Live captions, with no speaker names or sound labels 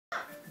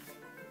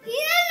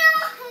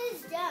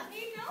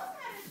He knows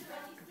how to do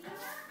it. You see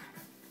that?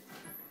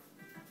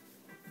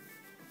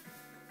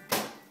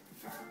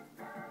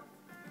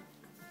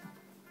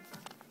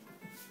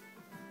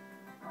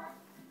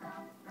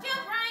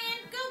 Jump, Ryan.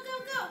 Go, go,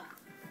 go.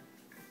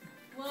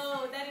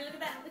 Whoa, Daddy, look at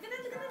that. Look at that,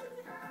 look at that, look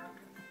at that.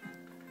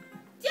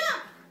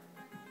 Jump.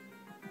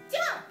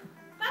 Jump.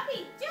 Papi,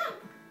 jump.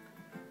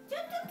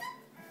 Jump, jump, jump,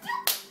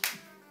 jump.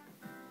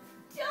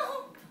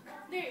 Jump.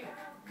 There you go.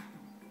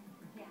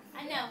 Yeah, I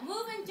know.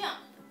 Move and jump.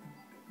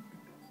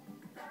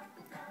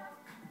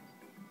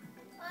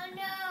 Oh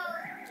no.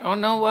 Oh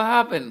no, what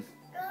happened?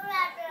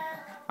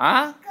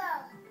 Huh? Go.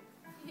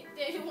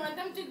 Do you want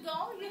them to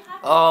go? You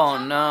have to Oh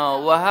jump no,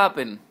 on what them.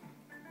 happened?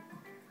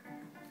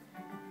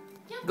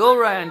 Jump Go, on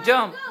Ryan, them,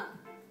 jump. Go.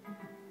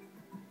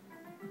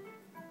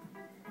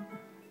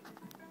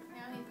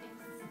 Now he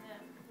thinks the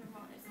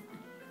remote is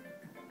mine.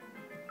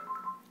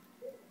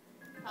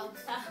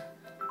 Pausa.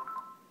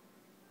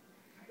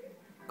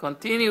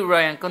 Continue,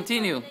 Ryan,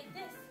 continue. Like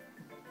this.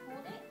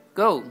 Hold it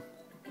Go.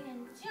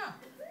 and jump.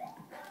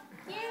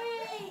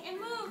 Yay! And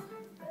move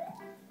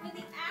with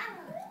the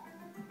arrow.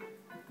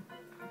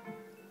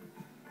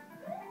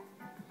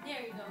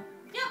 There you go.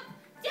 Jump!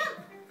 Jump!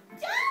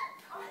 Jump!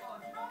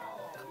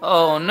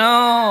 Oh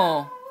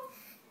no.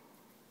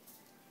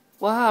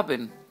 What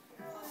happened?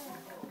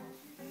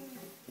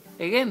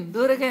 Again,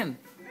 do it again.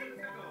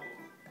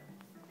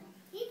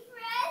 He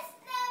pressed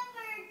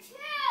number 2.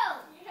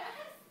 Yes!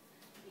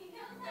 He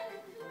knows how to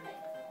do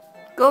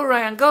it. Go,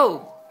 Ryan,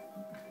 go.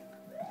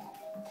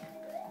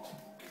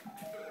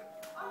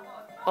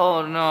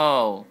 Oh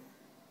no.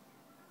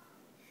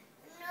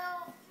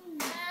 No,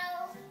 no.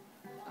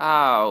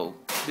 Ow.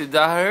 Did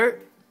that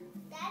hurt?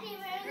 Daddy,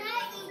 we're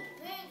not eat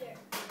bigger.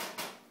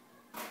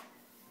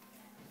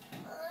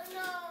 Oh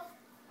no.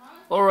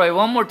 All right,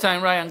 one more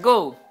time, Ryan,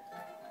 go.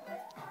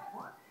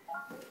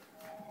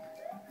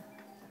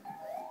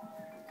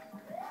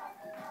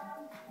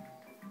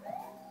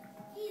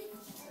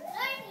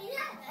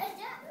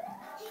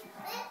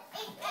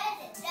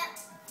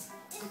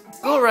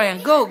 Go,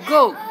 Ryan, go,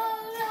 go.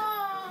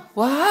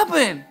 What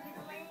happened?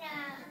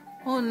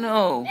 Oh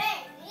no.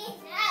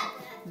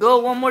 Go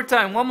one more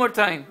time, one more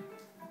time.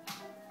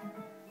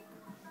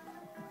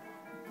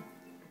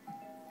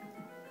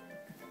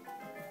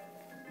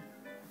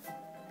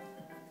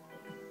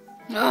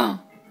 Oh,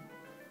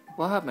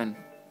 what happened?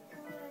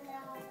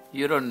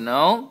 You don't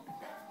know?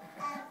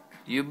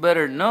 You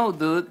better know,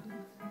 dude.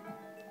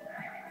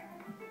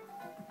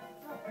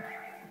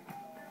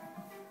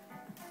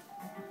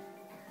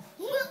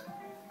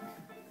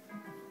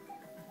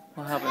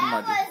 What happened,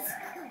 Matthew?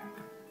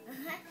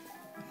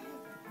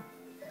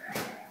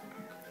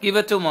 Give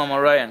it to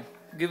Mama, Ryan.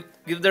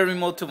 Give the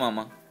remote to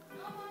Mama.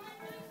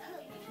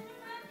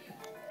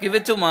 Give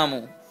it to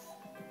Mamu.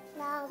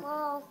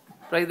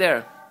 Right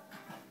there.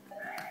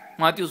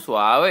 Matthew,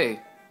 suave.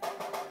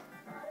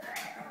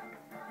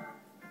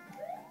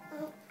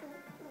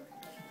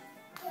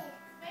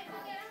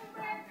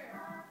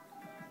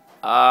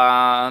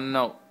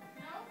 No.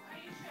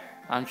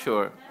 I'm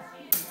sure.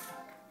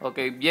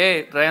 Okay,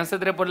 yeah, Ryan se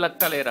trepó por la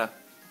escalera.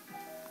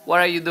 What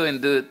are you doing,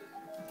 dude?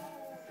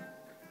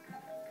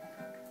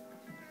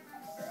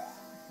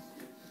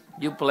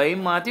 You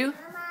playing, Matthew?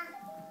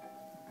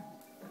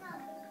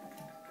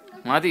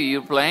 Matthew,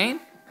 you playing?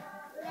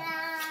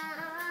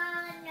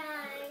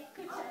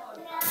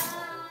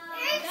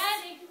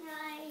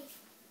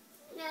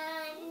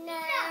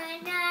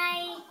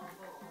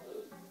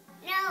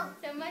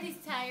 Somebody's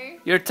tired.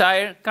 You're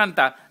tired?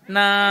 Canta.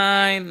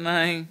 Nine,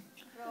 nine.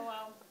 Oh,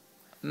 wow.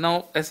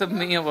 No, esa es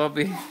mía,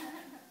 papi.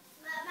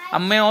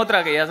 Hazme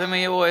otra que ya se me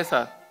llevó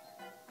esa.